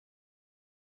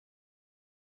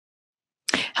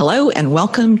Hello and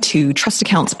welcome to Trust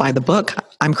Accounts by the Book.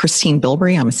 I'm Christine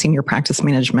Bilbrey. I'm a Senior Practice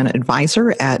Management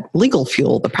Advisor at Legal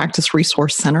Fuel, the Practice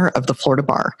Resource Center of the Florida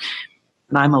Bar.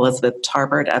 And I'm Elizabeth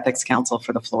Tarbert, Ethics Counsel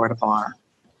for the Florida Bar.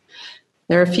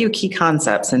 There are a few key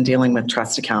concepts in dealing with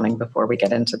trust accounting before we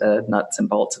get into the nuts and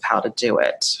bolts of how to do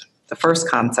it. The first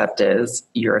concept is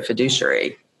you're a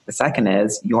fiduciary. The second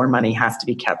is your money has to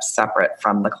be kept separate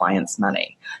from the client's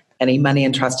money. Any money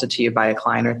entrusted to you by a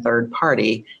client or third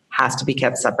party has to be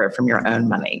kept separate from your own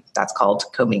money. That's called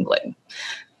commingling.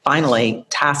 Finally,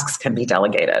 tasks can be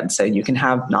delegated. So you can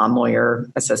have non-lawyer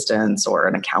assistants or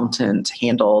an accountant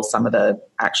handle some of the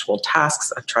actual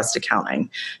tasks of trust accounting,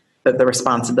 but the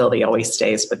responsibility always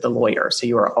stays with the lawyer. So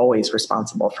you are always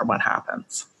responsible for what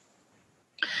happens.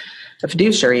 A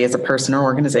fiduciary is a person or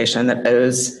organization that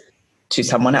owes to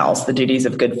someone else the duties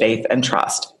of good faith and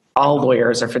trust. All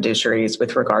lawyers are fiduciaries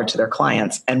with regard to their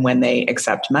clients, and when they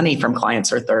accept money from clients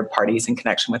or third parties in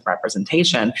connection with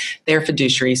representation, they're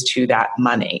fiduciaries to that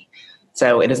money.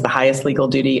 So it is the highest legal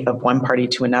duty of one party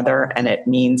to another, and it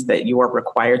means that you are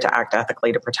required to act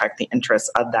ethically to protect the interests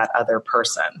of that other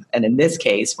person. And in this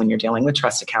case, when you're dealing with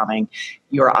trust accounting,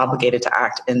 you are obligated to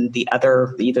act in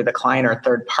either the client or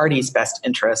third party's best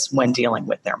interest when dealing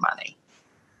with their money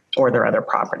or their other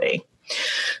property.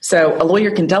 So a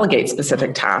lawyer can delegate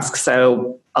specific tasks.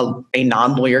 So a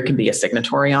non-lawyer can be a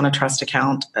signatory on a trust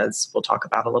account, as we'll talk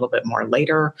about a little bit more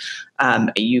later.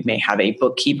 You may have a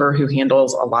bookkeeper who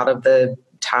handles a lot of the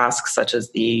tasks, such as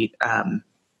the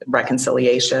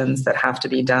reconciliations that have to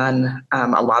be done.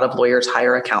 A lot of lawyers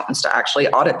hire accountants to actually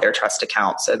audit their trust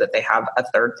account so that they have a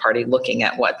third party looking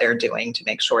at what they're doing to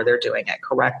make sure they're doing it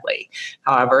correctly.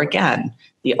 However, again,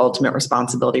 the ultimate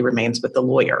responsibility remains with the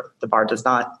lawyer. The bar does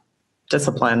not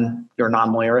discipline your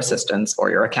non-lawyer assistants or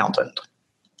your accountant.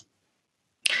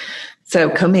 So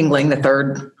commingling, the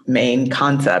third main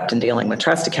concept in dealing with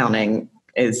trust accounting,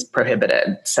 is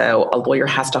prohibited. So a lawyer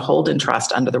has to hold in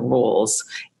trust under the rules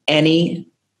any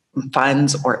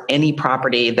funds or any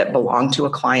property that belong to a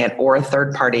client or a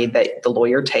third party that the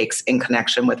lawyer takes in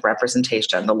connection with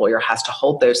representation. The lawyer has to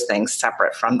hold those things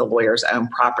separate from the lawyer's own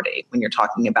property. When you're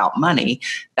talking about money,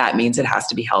 that means it has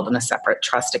to be held in a separate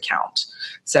trust account.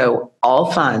 So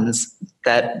all funds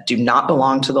that do not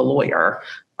belong to the lawyer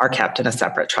are kept in a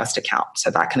separate trust account. So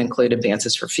that can include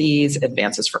advances for fees,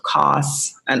 advances for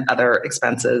costs, and other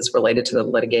expenses related to the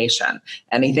litigation.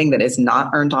 Anything that is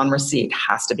not earned on receipt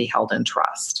has to be held in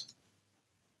trust.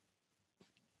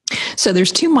 So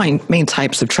there's two main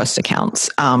types of trust accounts.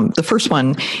 The first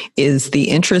one is the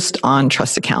interest on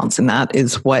trust accounts, and that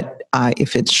is what,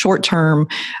 if it's short-term,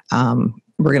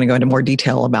 we're going to go into more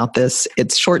detail about this.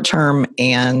 It's short-term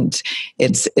and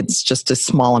it's just a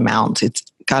small amount. It's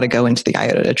got to go into the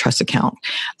IOTA trust account.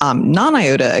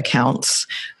 Non-IOTA accounts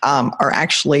are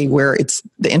actually where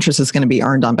the interest is going to be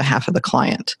earned on behalf of the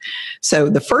client. So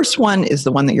the first one is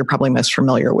the one that you're probably most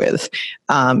familiar with.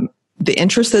 The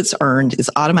interest that's earned is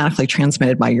automatically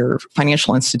transmitted by your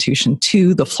financial institution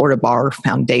to the Florida Bar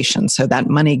Foundation. So that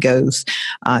money goes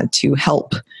to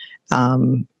help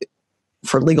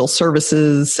for legal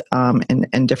services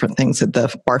and different things that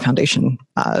the Bar Foundation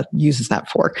uses that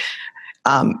for.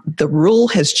 The rule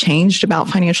has changed about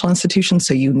financial institutions,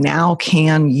 so you now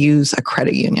can use a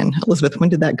credit union. Elizabeth, when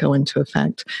did that go into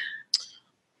effect?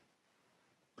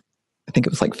 I think it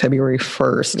was like February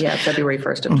 1st. Yeah, February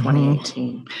 1st of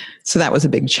 2018. So that was a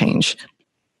big change.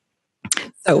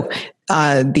 So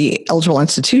the eligible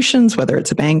institutions, whether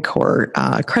it's a bank or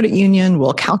a credit union,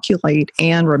 will calculate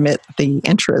and remit the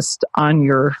interest on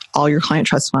all your client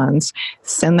trust funds,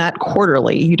 send that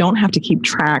quarterly. You don't have to keep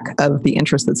track of the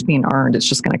interest that's being earned. It's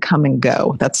just going to come and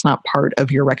go. That's not part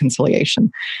of your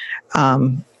reconciliation.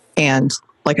 And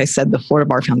like I said, the Florida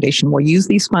Bar Foundation will use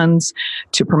these funds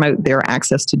to promote their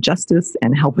access to justice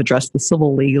and help address the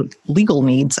civil legal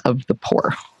needs of the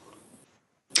poor.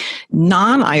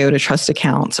 Non-IOTA trust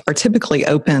accounts are typically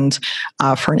opened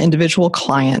for an individual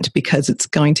client because it's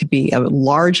going to be a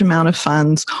large amount of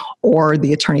funds or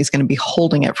the attorney is going to be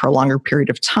holding it for a longer period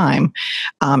of time.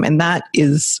 And that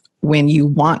is when you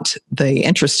want the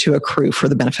interest to accrue for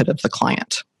the benefit of the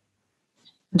client.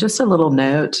 Just a little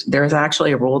note, there's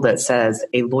actually a rule that says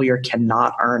a lawyer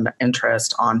cannot earn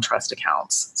interest on trust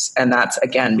accounts. And that's,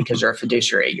 again, because you're a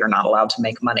fiduciary. You're not allowed to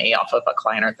make money off of a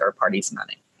client or third party's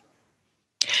money.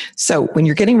 So when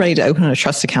you're getting ready to open a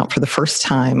trust account for the first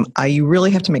time, you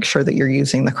really have to make sure that you're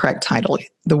using the correct title.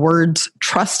 The words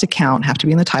trust account have to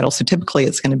be in the title. So typically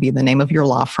it's going to be the name of your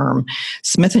law firm,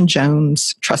 Smith &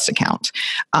 Jones Trust Account.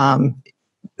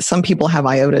 Some people have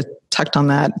IOTA tucked on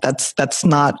that. That's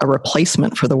not a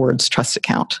replacement for the words trust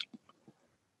account.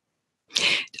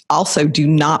 Also, do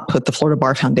not put the Florida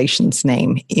Bar Foundation's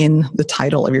name in the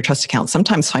title of your trust account.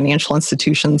 Sometimes financial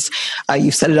institutions, you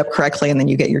set it up correctly and then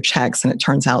you get your checks and it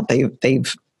turns out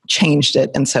they've changed it.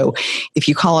 And so if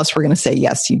you call us, we're going to say,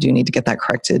 yes, you do need to get that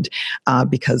corrected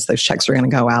because those checks are going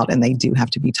to go out and they do have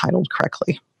to be titled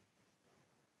correctly.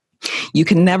 You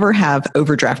can never have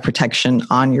overdraft protection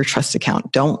on your trust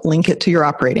account. Don't link it to your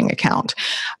operating account.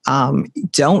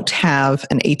 Don't have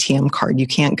an ATM card. You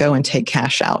can't go and take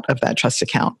cash out of that trust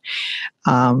account.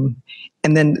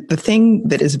 And then the thing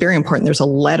that is very important, there's a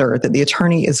letter that the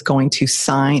attorney is going to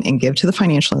sign and give to the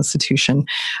financial institution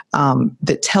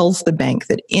that tells the bank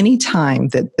that any time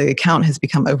that the account has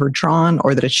become overdrawn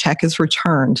or that a check is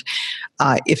returned,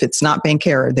 if it's not bank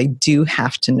error, they do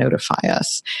have to notify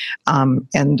us.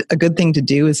 And a good thing to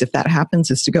do is if that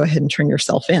happens is to go ahead and turn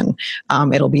yourself in.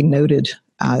 It'll be noted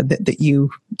that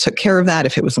you took care of that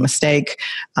if it was a mistake.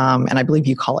 And I believe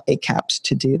you call ACAP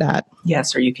to do that.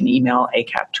 Yes, or you can email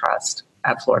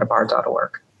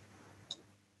acaptrust@floridabar.org.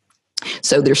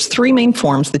 So there's three main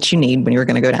forms that you need when you're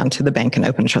going to go down to the bank and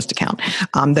open a trust account.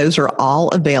 Those are all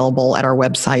available at our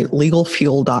website,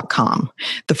 legalfuel.com.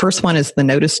 The first one is the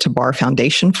Notice to Bar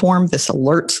Foundation form. This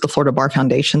alerts the Florida Bar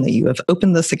Foundation that you have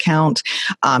opened this account.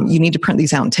 You need to print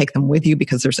these out and take them with you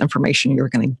because there's information you're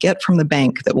going to get from the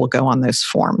bank that will go on those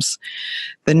forms.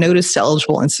 The Notice to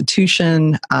Eligible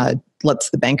Institution lets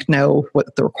the bank know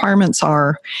what the requirements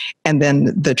are. And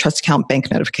then the trust account bank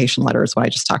notification letter is what I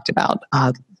just talked about.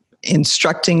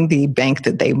 Instructing the bank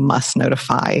that they must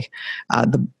notify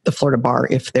the Florida Bar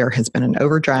if there has been an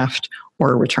overdraft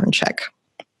or a return check.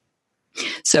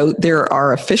 So there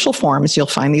are official forms. You'll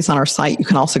find these on our site. You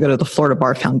can also go to the Florida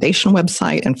Bar Foundation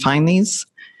website and find these.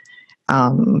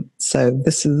 So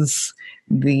this is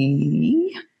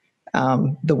the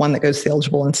one that goes to the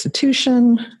eligible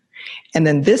institution. And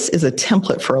then this is a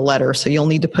template for a letter. So you'll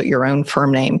need to put your own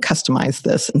firm name, customize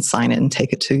this, and sign it and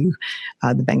take it to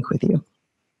the bank with you.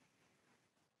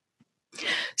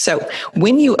 So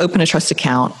when you open a trust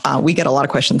account, we get a lot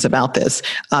of questions about this.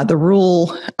 The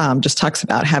rule just talks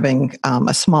about having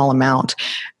a small amount.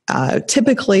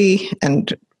 Typically,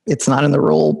 and it's not in the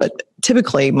rule, but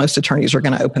typically most attorneys are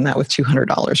going to open that with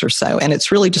 $200 or so. And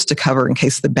it's really just to cover in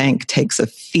case the bank takes a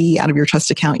fee out of your trust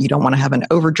account. You don't want to have an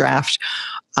overdraft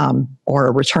or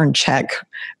a return check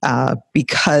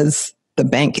because the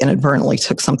bank inadvertently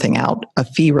took something out, a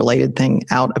fee-related thing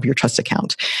out of your trust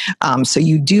account. So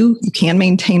you can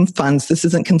maintain funds. This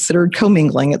isn't considered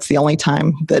commingling. It's the only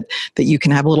time that you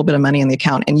can have a little bit of money in the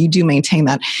account, and you do maintain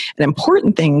that. An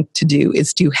important thing to do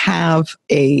is to have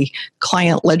a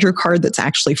client ledger card that's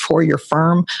actually for your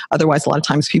firm. Otherwise, a lot of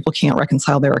times people can't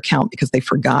reconcile their account because they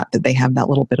forgot that they have that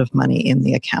little bit of money in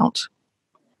the account.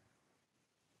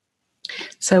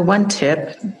 So one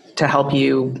tip to help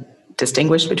you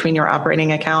distinguish between your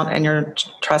operating account and your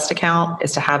trust account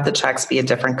is to have the checks be a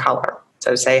different color.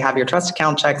 So say have your trust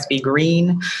account checks be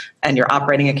green and your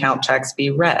operating account checks be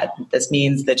red. This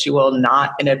means that you will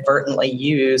not inadvertently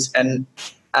use an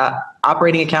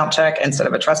operating account check instead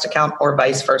of a trust account or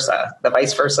vice versa. The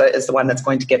vice versa is the one that's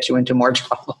going to get you into more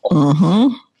trouble.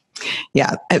 Mm-hmm.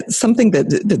 Yeah, it's something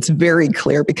that's very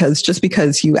clear because just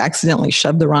because you accidentally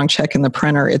shoved the wrong check in the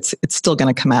printer, it's still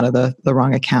going to come out of the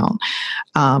wrong account.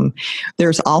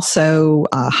 There's also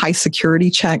high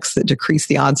security checks that decrease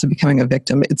the odds of becoming a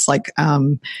victim. It's like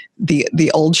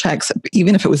the old checks,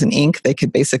 even if it was in ink, they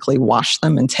could basically wash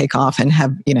them and take off and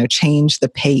have change the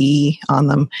payee on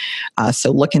them. So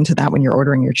look into that when you're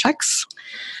ordering your checks.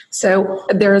 So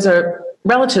there is a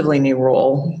relatively new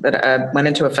rule that went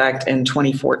into effect in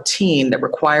 2014 that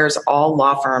requires all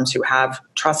law firms who have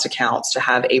trust accounts to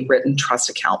have a written trust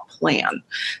account plan.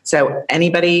 So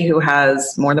anybody who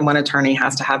has more than one attorney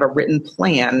has to have a written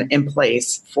plan in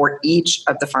place for each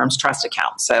of the firm's trust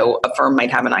accounts. So a firm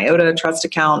might have an IOTA trust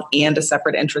account and a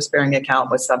separate interest-bearing account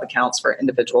with sub-accounts for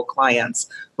individual clients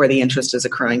where the interest is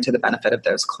accruing to the benefit of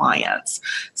those clients.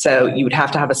 So you would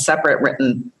have to have a separate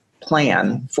written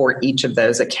plan for each of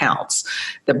those accounts.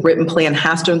 The written plan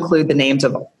has to include the names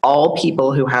of all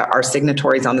people who are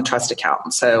signatories on the trust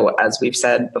account. So as we've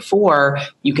said before,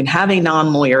 you can have a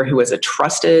non-lawyer who is a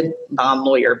trusted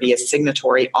non-lawyer be a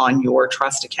signatory on your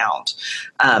trust account.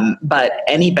 But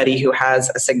anybody who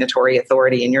has a signatory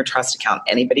authority in your trust account,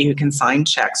 anybody who can sign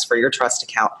checks for your trust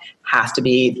account has to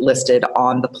be listed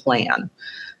on the plan.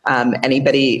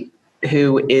 Anybody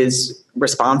who is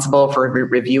responsible for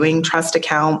reviewing trust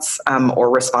accounts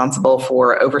or responsible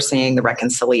for overseeing the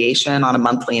reconciliation on a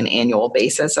monthly and annual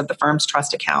basis of the firm's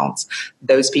trust accounts,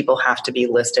 those people have to be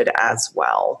listed as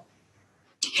well.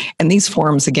 And these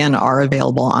forms, again, are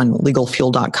available on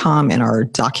legalfuel.com in our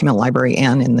document library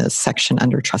and in the section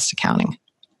under trust accounting.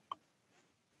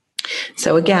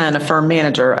 So again, a firm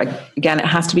manager, again, it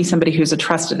has to be somebody who's a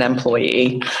trusted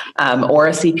employee, or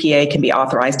a CPA can be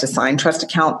authorized to sign trust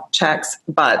account checks,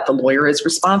 but the lawyer is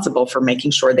responsible for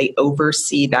making sure they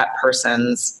oversee that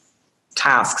person's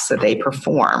tasks that they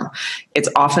perform. It's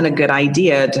often a good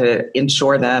idea to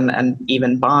insure them and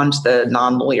even bond the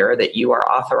non-lawyer that you are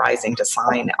authorizing to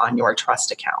sign on your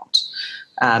trust account.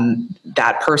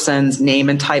 That person's name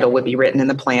and title would be written in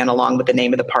the plan along with the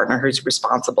name of the partner who's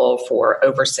responsible for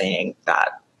overseeing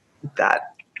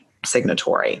that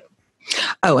signatory.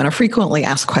 Oh, and a frequently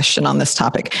asked question on this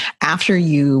topic. After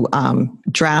you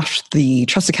draft the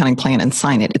trust accounting plan and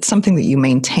sign it, it's something that you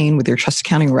maintain with your trust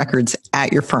accounting records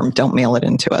at your firm. Don't mail it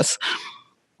into us.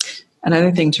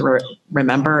 Another thing to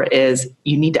remember is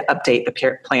you need to update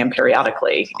the plan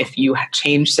periodically. If you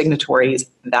change signatories,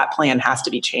 that plan has to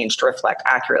be changed to reflect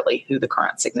accurately who the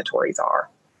current signatories are.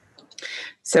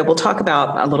 So we'll talk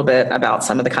about a little bit about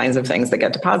some of the kinds of things that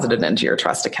get deposited into your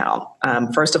trust account.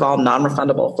 First of all,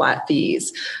 non-refundable flat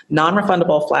fees.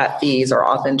 Non-refundable flat fees are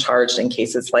often charged in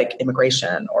cases like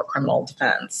immigration or criminal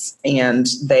defense, and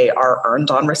they are earned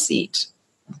on receipt.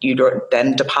 You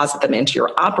then deposit them into your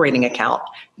operating account,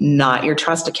 not your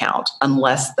trust account,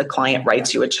 unless the client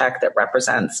writes you a check that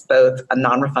represents both a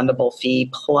non-refundable fee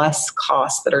plus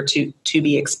costs that are to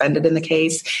be expended in the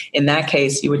case. In that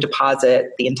case, you would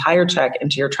deposit the entire check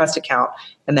into your trust account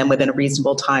and then within a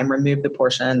reasonable time remove the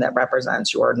portion that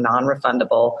represents your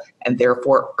non-refundable and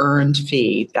therefore earned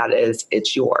fee. That is,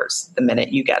 it's yours the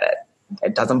minute you get it.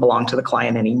 It doesn't belong to the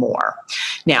client anymore.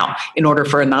 Now, in order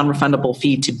for a non-refundable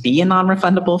fee to be a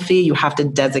non-refundable fee, you have to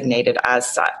designate it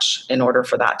as such in order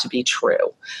for that to be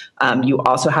true. You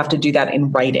also have to do that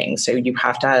in writing. So you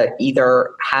have to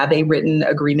either have a written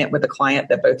agreement with the client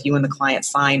that both you and the client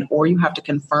sign, or you have to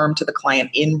confirm to the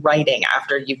client in writing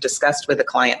after you've discussed with the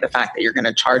client the fact that you're going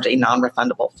to charge a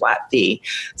non-refundable flat fee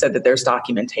so that there's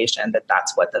documentation that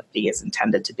that's what the fee is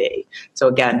intended to be. So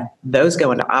again, those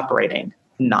go into operating,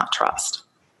 not trust.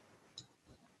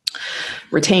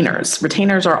 Retainers.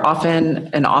 Retainers are often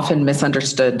an often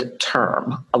misunderstood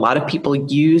term. A lot of people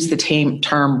use the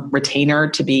term retainer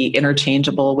to be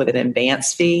interchangeable with an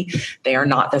advance fee. They are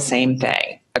not the same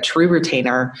thing. A true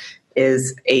retainer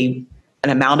is an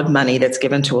amount of money that's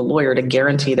given to a lawyer to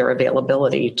guarantee their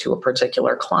availability to a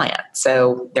particular client.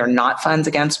 So they're not funds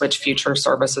against which future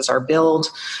services are billed.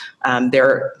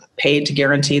 They're paid to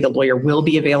guarantee the lawyer will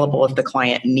be available if the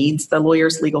client needs the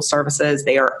lawyer's legal services.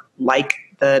 They are like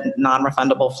the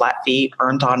non-refundable flat fee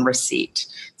earned on receipt.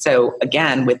 So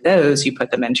again, with those, you put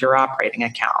them into your operating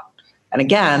account. And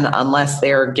again, unless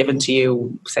they're given to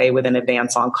you, say, with an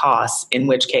advance on costs, in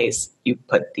which case you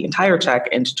put the entire check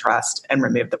into trust and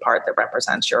remove the part that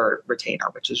represents your retainer,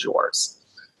 which is yours.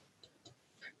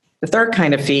 The third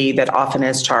kind of fee that often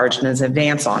is charged is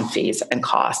advance on fees and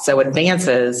costs. So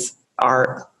advances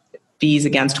are fees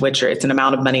against which it's an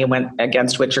amount of money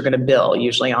against which you're going to bill,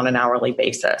 usually on an hourly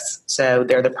basis. So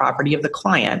they're the property of the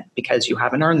client because you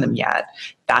haven't earned them yet.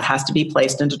 That has to be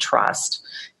placed into trust,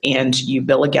 and you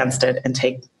bill against it and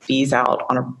take fees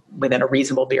out within a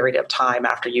reasonable period of time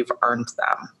after you've earned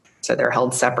them. So they're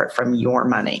held separate from your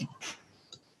money.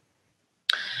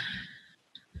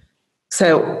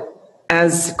 So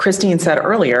as Christine said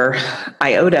earlier,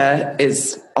 IOTA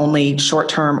is only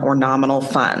short-term or nominal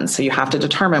funds. So you have to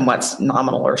determine what's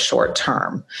nominal or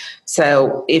short-term.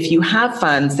 So if you have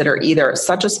funds that are either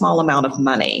such a small amount of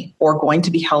money or going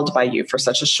to be held by you for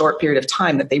such a short period of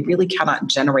time that they really cannot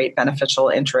generate beneficial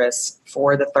interest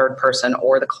for the third person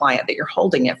or the client that you're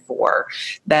holding it for,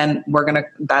 then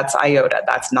that's IOTA.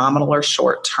 That's nominal or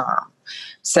short-term.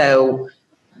 So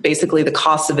basically, the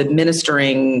cost of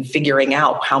figuring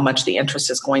out how much the interest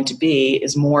is going to be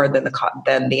is more than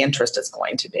the interest is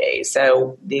going to be.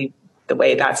 So the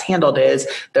way that's handled is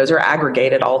those are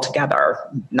aggregated all together,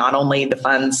 not only the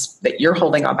funds that you're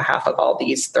holding on behalf of all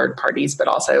these third parties, but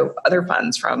also other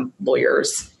funds from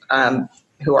lawyers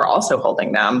who are also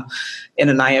holding them in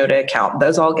an IOTA account.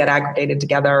 Those all get aggregated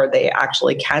together. They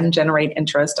actually can generate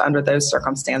interest under those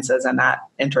circumstances, and that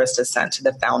interest is sent to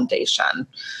the foundation.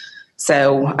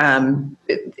 So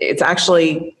it's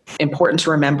actually important to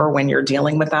remember when you're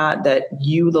dealing with that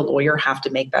you, the lawyer, have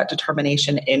to make that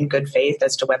determination in good faith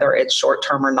as to whether it's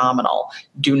short-term or nominal.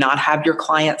 Do not have your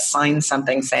client sign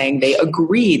something saying they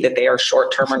agree that they are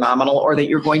short-term or nominal, or that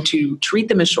you're going to treat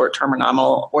them as short-term or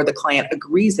nominal, or the client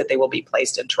agrees that they will be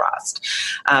placed in trust.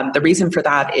 The reason for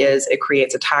that is it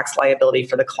creates a tax liability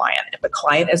for the client. If the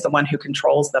client is the one who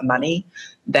controls the money,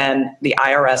 then the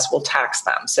IRS will tax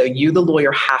them. So you, the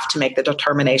lawyer, have to make the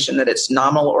determination that it's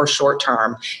nominal or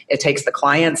short-term. It takes the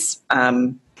client's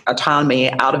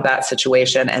autonomy out of that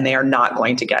situation, and they are not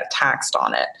going to get taxed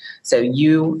on it. So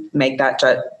you make that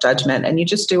judgment, and you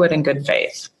just do it in good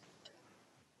faith.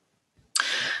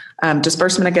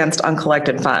 Disbursement against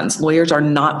uncollected funds. Lawyers are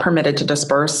not permitted to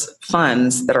disperse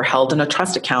funds that are held in a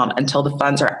trust account until the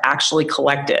funds are actually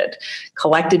collected.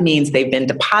 Collected means they've been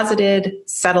deposited,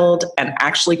 settled, and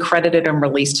actually credited and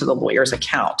released to the lawyer's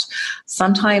account.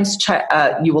 Sometimes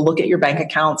you will look at your bank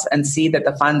accounts and see that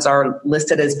the funds are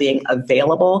listed as being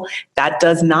available. That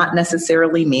does not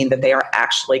necessarily mean that they are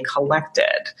actually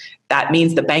collected. That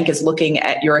means the bank is looking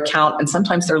at your account, and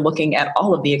sometimes they're looking at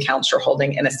all of the accounts you're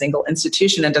holding in a single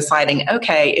institution and deciding,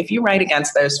 okay, if you write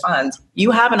against those funds,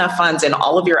 you have enough funds in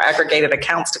all of your aggregated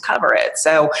accounts to cover it.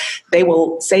 So they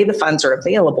will say the funds are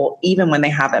available even when they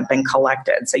haven't been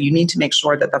collected. So you need to make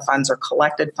sure that the funds are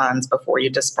collected funds before you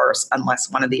disperse, unless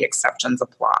one of the exceptions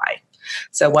apply.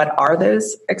 So what are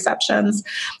those exceptions?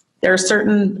 There are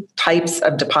certain types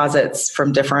of deposits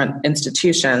from different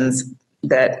institutions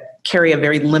that carry a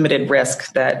very limited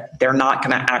risk that they're not going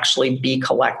to actually be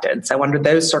collected. So under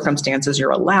those circumstances,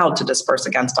 you're allowed to disperse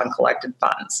against uncollected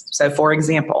funds. So for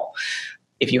example,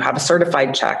 if you have a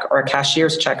certified check or a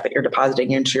cashier's check that you're depositing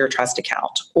into your trust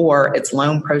account, or it's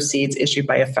loan proceeds issued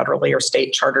by a federally or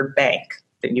state chartered bank,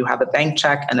 then you have a bank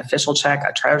check, an official check,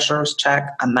 a treasurer's check,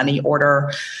 a money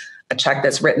order, a check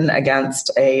that's written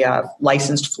against a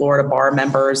licensed Florida bar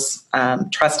member's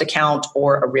trust account,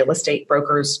 or a real estate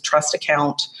broker's trust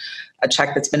account, a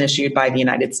check that's been issued by the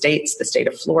United States, the state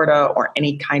of Florida, or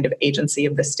any kind of agency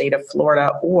of the state of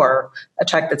Florida, or a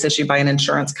check that's issued by an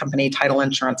insurance company, title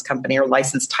insurance company, or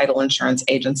licensed title insurance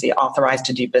agency authorized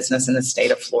to do business in the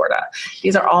state of Florida.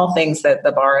 These are all things that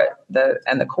the bar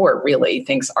and the court really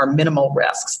thinks are minimal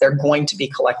risks. They're going to be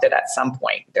collected at some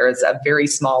point. There is a very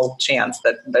small chance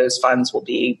that those funds will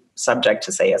be subject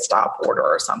to, say, a stop order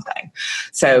or something.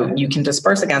 So you can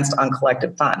disperse against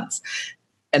uncollected funds,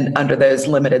 and under those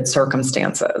limited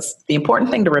circumstances. The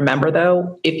important thing to remember,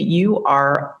 though, if you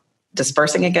are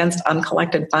dispersing against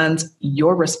uncollected funds,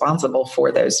 you're responsible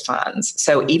for those funds.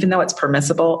 So even though it's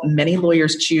permissible, many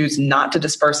lawyers choose not to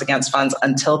disperse against funds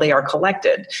until they are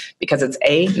collected, because it's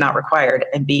A, not required,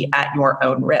 and B, at your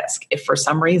own risk. If for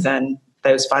some reason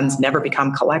those funds never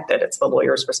become collected, it's the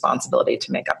lawyer's responsibility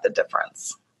to make up the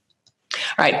difference.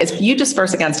 All right, if you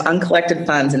disperse against uncollected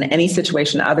funds in any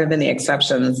situation other than the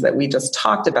exceptions that we just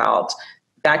talked about,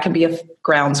 that can be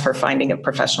grounds for finding of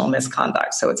professional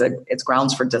misconduct. So it's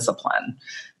grounds for discipline.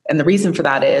 And the reason for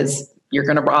that is you're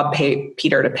going to rob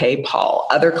Peter to pay Paul.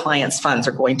 Other clients' funds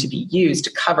are going to be used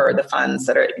to cover the funds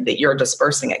that you're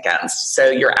dispersing against. So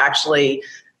you're actually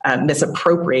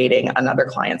misappropriating another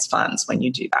client's funds when you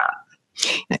do that.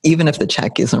 Even if the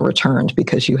check isn't returned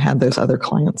because you had those other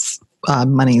clients'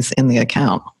 monies in the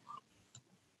account.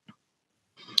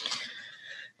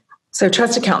 So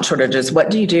trust account shortages, what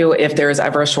do you do if there is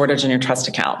ever a shortage in your trust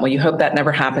account? Well, you hope that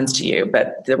never happens to you,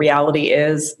 but the reality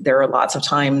is there are lots of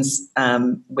times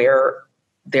where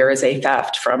there is a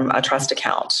theft from a trust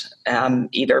account,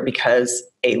 either because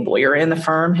a lawyer in the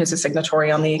firm who's a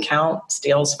signatory on the account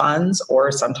steals funds,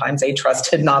 or sometimes a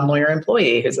trusted non-lawyer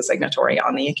employee who's a signatory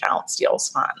on the account steals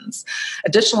funds.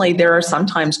 Additionally, there are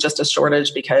sometimes just a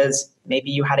shortage because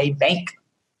maybe you had a bank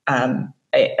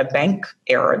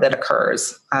error that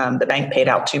occurs. The bank paid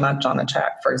out too much on a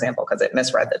check, for example, because it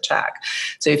misread the check.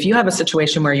 So if you have a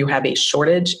situation where you have a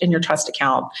shortage in your trust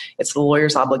account, it's the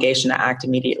lawyer's obligation to act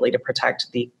immediately to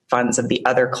protect the funds of the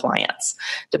other clients.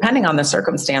 Depending on the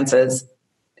circumstances,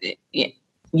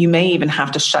 you may even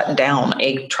have to shut down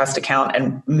a trust account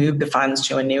and move the funds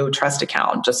to a new trust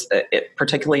account,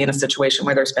 particularly in a situation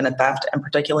where there's been a theft, and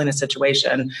particularly in a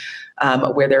situation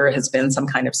where there has been some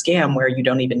kind of scam where you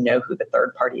don't even know who the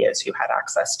third party is who had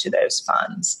access to those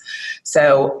funds.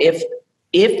 So if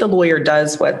the lawyer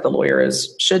does what the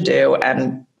lawyers should do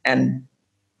and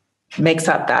makes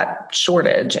up that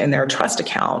shortage in their trust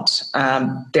account,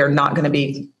 they're not going to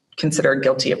be considered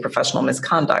guilty of professional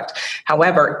misconduct.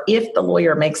 However, if the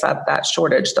lawyer makes up that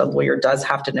shortage, the lawyer does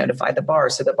have to notify the bar,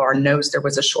 so the bar knows there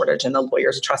was a shortage in the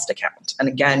lawyer's trust account. And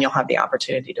again, you'll have the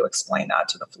opportunity to explain that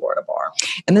to the Florida bar.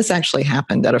 And this actually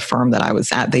happened at a firm that I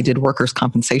was at. They did workers'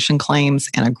 compensation claims,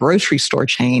 and a grocery store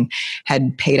chain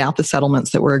had paid out the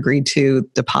settlements that were agreed to,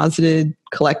 deposited,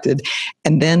 collected,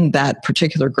 and then that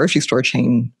particular grocery store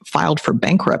chain filed for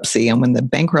bankruptcy. And when the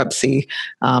bankruptcy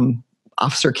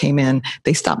officer came in,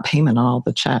 they stopped payment on all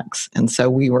the checks. And so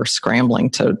we were scrambling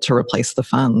to replace the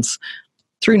funds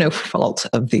through no fault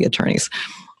of the attorneys.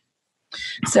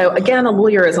 So again, a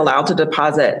lawyer is allowed to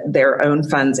deposit their own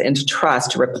funds into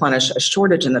trust to replenish a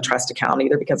shortage in the trust account,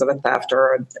 either because of a theft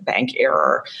or a bank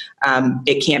error.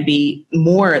 It can't be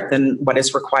more than what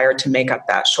is required to make up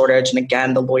that shortage. And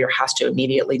again, the lawyer has to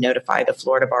immediately notify the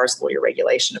Florida Bar's Lawyer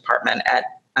Regulation Department at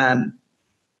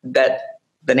that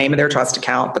the name of their trust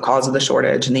account, the cause of the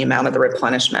shortage, and the amount of the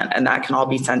replenishment. And that can all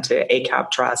be sent to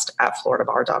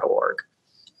acaptrust@floridabar.org.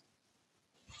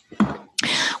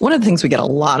 One of the things we get a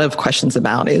lot of questions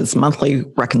about is monthly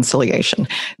reconciliation.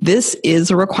 This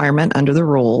is a requirement under the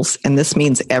rules, and this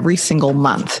means every single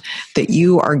month that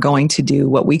you are going to do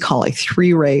what we call a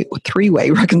three-way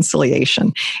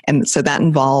reconciliation. And so that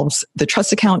involves the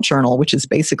trust account journal, which is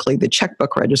basically the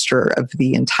checkbook register of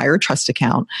the entire trust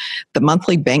account, the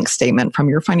monthly bank statement from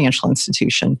your financial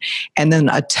institution, and then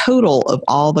a total of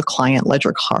all the client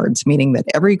ledger cards, meaning that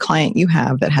every client you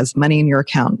have that has money in your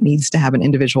account needs to have an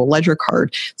individual ledger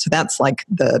card. So that's like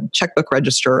the checkbook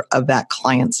register of that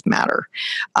client's matter.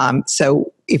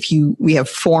 So we have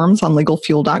forms on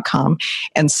legalfuel.com.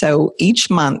 And so each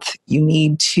month you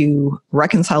need to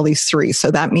reconcile these three.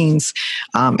 So that means,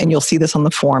 and you'll see this on the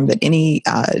form, that any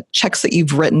checks that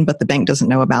you've written but the bank doesn't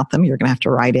know about them, you're going to have to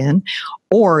write in.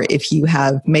 Or if you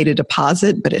have made a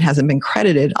deposit but it hasn't been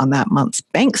credited on that month's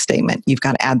bank statement, you've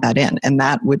got to add that in. And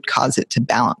that would cause it to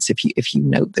balance if you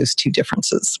note those two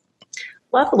differences.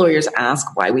 A lot of lawyers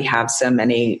ask why we have so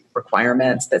many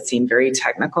requirements that seem very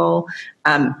technical.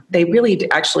 They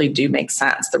really actually do make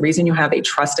sense. The reason you have a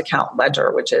trust account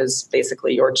ledger, which is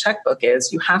basically your checkbook,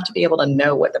 is you have to be able to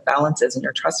know what the balance is in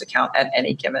your trust account at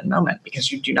any given moment,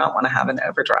 because you do not want to have an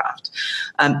overdraft.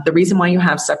 The reason why you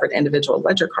have separate individual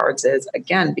ledger cards is,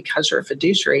 again, because you're a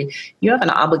fiduciary, you have an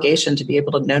obligation to be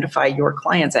able to notify your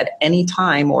clients at any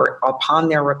time or upon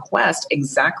their request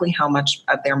exactly how much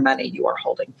of their money you are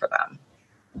holding for them.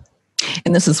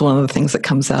 And this is one of the things that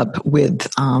comes up with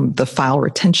the file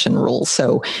retention rules.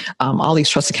 So all these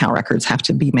trust account records have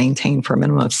to be maintained for a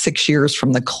minimum of 6 years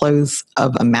from the close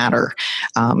of a matter.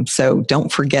 So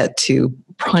don't forget to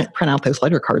print out those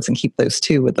ledger cards and keep those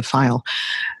too with the file.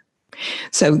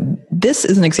 So this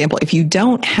is an example. If you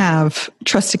don't have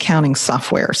trust accounting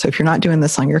software, so if you're not doing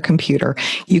this on your computer,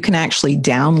 you can actually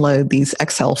download these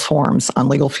Excel forms on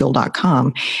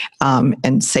legalfuel.com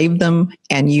and save them.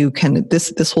 And you can,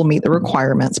 this will meet the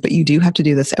requirements, but you do have to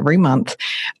do this every month.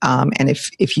 And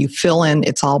if you fill in,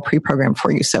 it's all pre-programmed for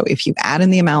you. So if you add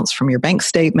in the amounts from your bank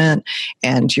statement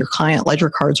and your client ledger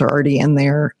cards are already in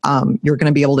there, you're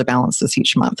going to be able to balance this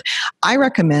each month. I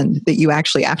recommend that you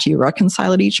actually, after you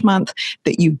reconcile it each month,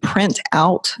 that you print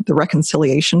out the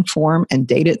reconciliation form and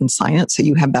date it and sign it so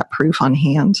you have that proof on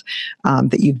hand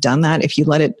that you've done that. If you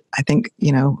let it, I think,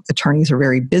 attorneys are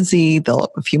very busy.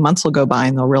 A few months will go by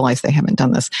and they'll realize they haven't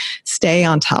done this. Stay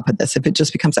on top of this. If it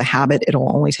just becomes a habit,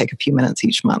 it'll only take a few minutes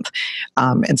each month.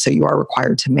 And so you are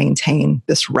required to maintain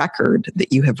this record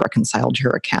that you have reconciled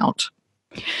your account.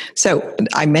 So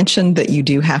I mentioned that you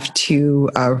do have to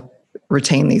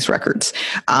retain these records.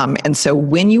 And so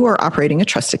when you are operating a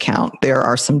trust account, there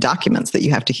are some documents that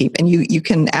you have to keep. And you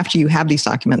can, after you have these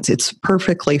documents, it's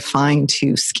perfectly fine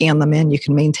to scan them in. You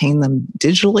can maintain them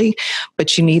digitally,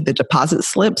 but you need the deposit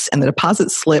slips. And the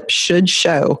deposit slip should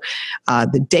show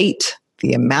the date,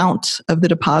 the amount of the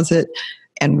deposit,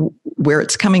 and where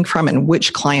it's coming from and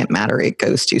which client matter it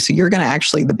goes to. So you're going to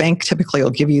actually, the bank typically will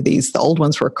give you these. The old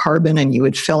ones were carbon, and you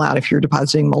would fill out, if you're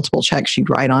depositing multiple checks, you'd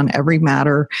write on every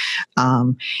matter.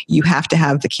 You have to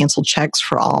have the canceled checks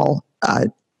for all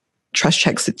trust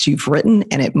checks that you've written,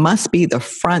 and it must be the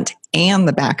front and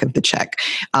the back of the check.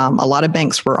 A lot of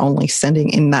banks were only sending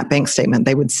in that bank statement.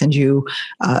 They would send you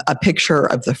a picture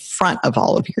of the front of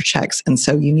all of your checks. And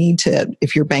so you need to,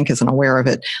 if your bank isn't aware of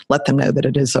it, let them know that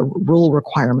it is a rule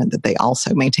requirement that they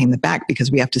also maintain the back, because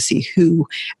we have to see who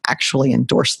actually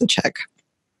endorsed the check.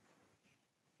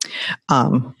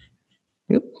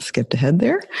 Skipped ahead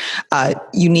there.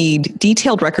 You need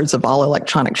detailed records of all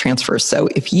electronic transfers. So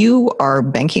if you are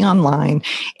banking online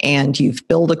and you've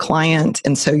billed a client,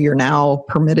 and so you're now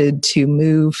permitted to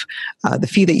move the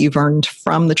fee that you've earned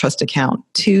from the trust account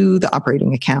to the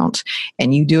operating account,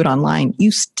 and you do it online, you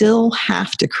still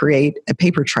have to create a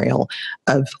paper trail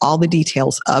of all the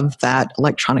details of that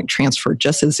electronic transfer,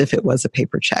 just as if it was a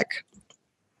paper check.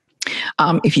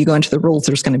 If you go into the rules,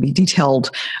 there's going to be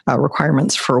detailed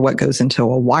requirements for what goes into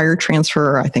a wire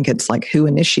transfer. I think it's like who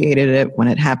initiated it, when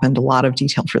it happened, a lot of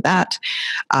detail for that.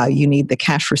 You need the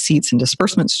cash receipts and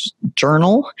disbursements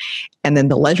journal, and then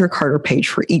the ledger card or page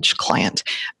for each client,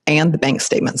 and the bank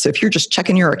statement. So if you're just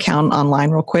checking your account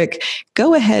online real quick,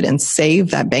 go ahead and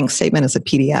save that bank statement as a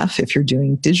PDF if you're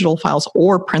doing digital files,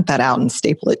 or print that out and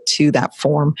staple it to that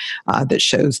form that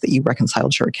shows that you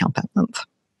reconciled your account that month.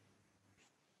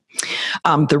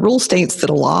 The rule states that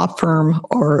a law firm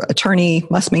or attorney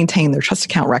must maintain their trust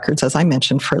account records, as I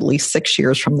mentioned, for at least 6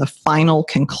 years from the final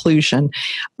conclusion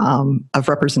of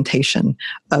representation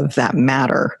of that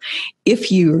matter.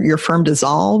 If your firm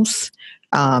dissolves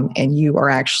and you are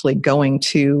actually going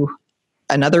to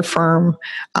another firm,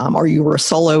 or you were a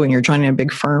solo and you're joining a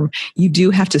big firm, you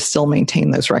do have to still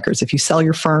maintain those records. If you sell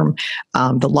your firm,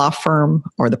 the law firm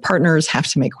or the partners have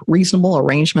to make reasonable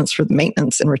arrangements for the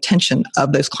maintenance and retention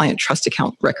of those client trust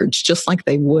account records, just like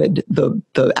they would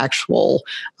the actual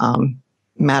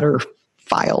matter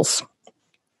files.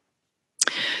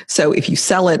 So if you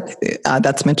sell it,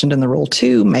 that's mentioned in the rule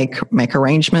too, make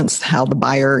arrangements how the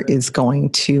buyer is going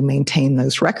to maintain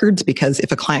those records, because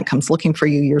if a client comes looking for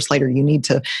you years later, they need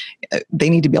to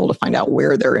be able to find out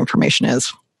where their information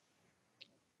is.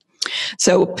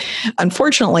 So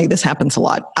unfortunately, this happens a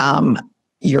lot.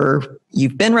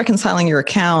 You've been reconciling your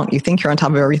account, you think you're on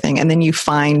top of everything, and then you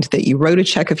find that you wrote a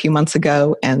check a few months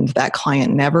ago and that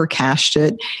client never cashed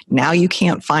it. Now you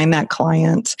can't find that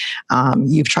client.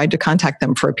 You've tried to contact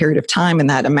them for a period of time, and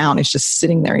that amount is just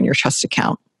sitting there in your trust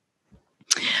account.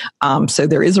 So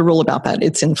there is a rule about that.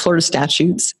 It's in Florida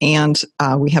statutes, and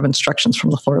we have instructions from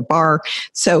the Florida Bar.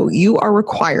 So you are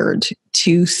required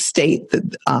to state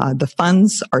that the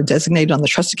funds are designated on the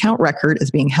trust account record as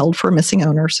being held for a missing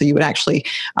owner. So you would actually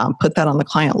put that on the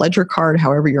client ledger card,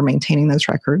 however you're maintaining those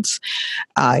records.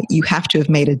 You have to have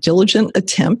made a diligent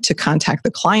attempt to contact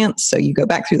the client. So you go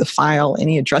back through the file,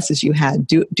 any addresses you had,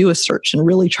 do a search and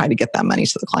really try to get that money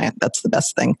to the client. That's the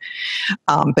best thing.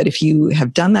 But if you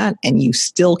have done that and you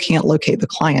still can't locate the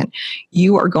client,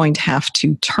 you are going to have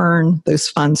to turn those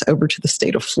funds over to the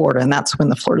state of Florida. And that's when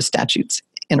the Florida statutes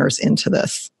enters into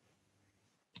this.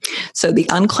 So the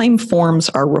unclaimed forms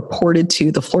are reported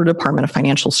to the Florida Department of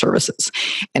Financial Services.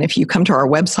 And if you come to our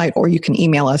website or you can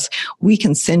email us, we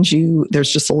can send you,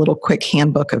 there's just a little quick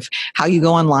handbook of how you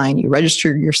go online, you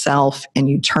register yourself, and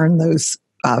you turn those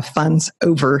funds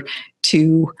over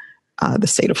to the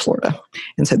state of Florida.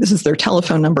 And so this is their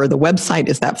telephone number. The website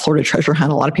is that Florida Treasure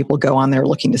Hunt. A lot of people go on there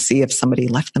looking to see if somebody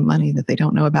left them money that they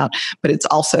don't know about, but it's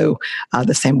also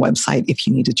the same website if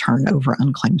you need to turn over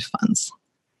unclaimed funds.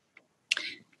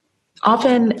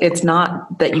 Often it's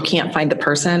not that you can't find the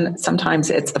person. Sometimes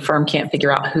it's the firm can't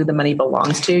figure out who the money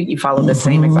belongs to. You follow the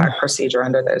same exact procedure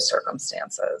under those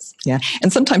circumstances. Yeah.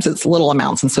 And sometimes it's little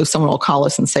amounts. And so someone will call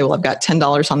us and say, well, I've got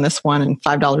 $10 on this one and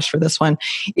 $5 for this one.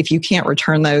 If you can't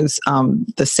return those,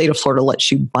 the state of Florida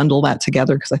lets you bundle that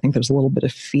together, because I think there's a little bit of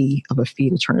a fee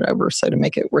to turn it over. So to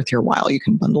make it worth your while, you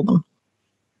can bundle them.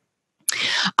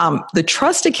 The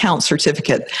trust account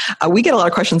certificate, we get a lot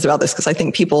of questions about this because I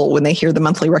think people, when they hear the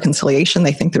monthly reconciliation,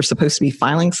 they think they're supposed to be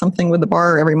filing something with the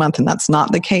bar every month, and that's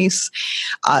not the case.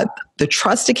 The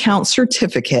trust account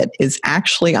certificate is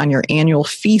actually on your annual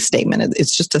fee statement.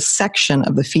 It's just a section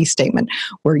of the fee statement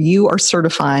where you are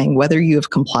certifying whether you have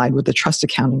complied with the trust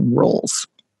accounting rules.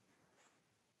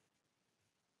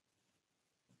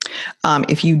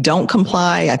 If you don't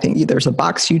comply, I think there's a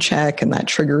box you check and that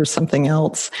triggers something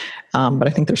else. But I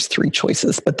think there's 3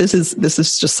 choices. But this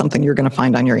is just something you're going to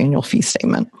find on your annual fee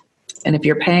statement. And if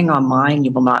you're paying online,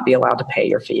 you will not be allowed to pay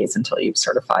your fees until you've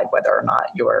certified whether or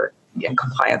not you're in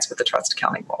compliance with the trust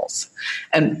accounting rules.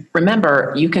 And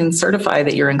remember, you can certify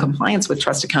that you're in compliance with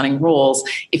trust accounting rules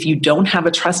if you don't have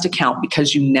a trust account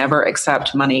because you never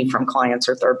accept money from clients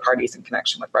or third parties in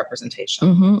connection with representation.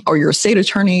 Mm-hmm. Or you're a state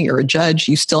attorney or a judge,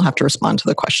 you still have to respond to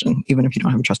the question, even if you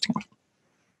don't have a trust account.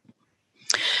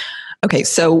 Okay,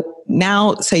 so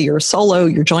now say you're a solo,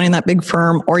 you're joining that big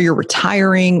firm, or you're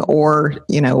retiring, or,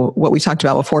 what we talked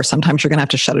about before, sometimes you're going to have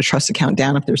to shut a trust account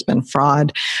down if there's been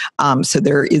fraud. So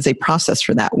there is a process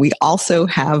for that. We also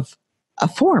have a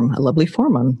lovely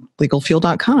form on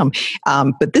legalfuel.com.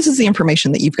 But this is the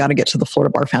information that you've got to get to the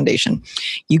Florida Bar Foundation.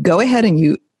 You go ahead and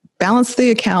you balance the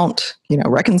account,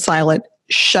 reconcile it,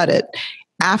 shut it.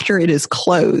 After it is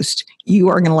closed, you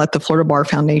are going to let the Florida Bar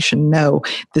Foundation know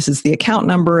this is the account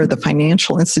number, the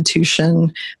financial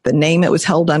institution, the name it was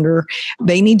held under.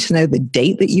 They need to know the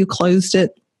date that you closed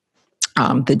it.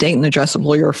 the date and address of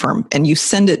lawyer firm, and you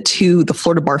send it to the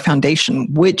Florida Bar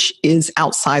Foundation, which is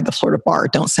outside the Florida Bar.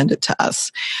 Don't send it to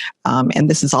us. And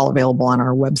this is all available on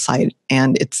our website.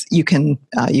 And you can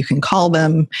call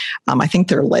them. I think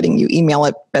they're letting you email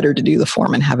it. Better to do the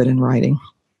form and have it in writing.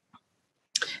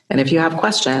 And if you have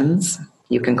questions,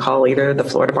 you can call either the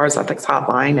Florida Bar's Ethics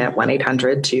Hotline at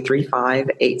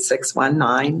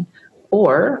 1-800-235-8619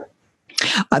 or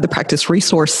the Practice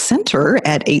Resource Center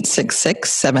at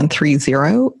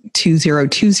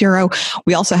 866-730-2020.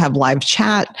 We also have live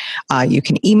chat. You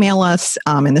can email us.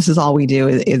 And this is all we do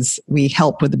is we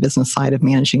help with the business side of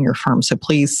managing your firm. So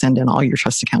please send in all your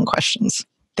trust account questions.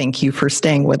 Thank you for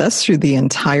staying with us through the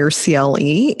entire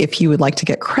CLE. If you would like to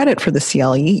get credit for the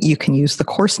CLE, you can use the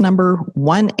course number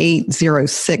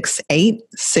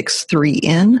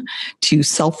 1806863N to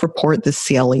self-report the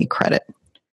CLE credit.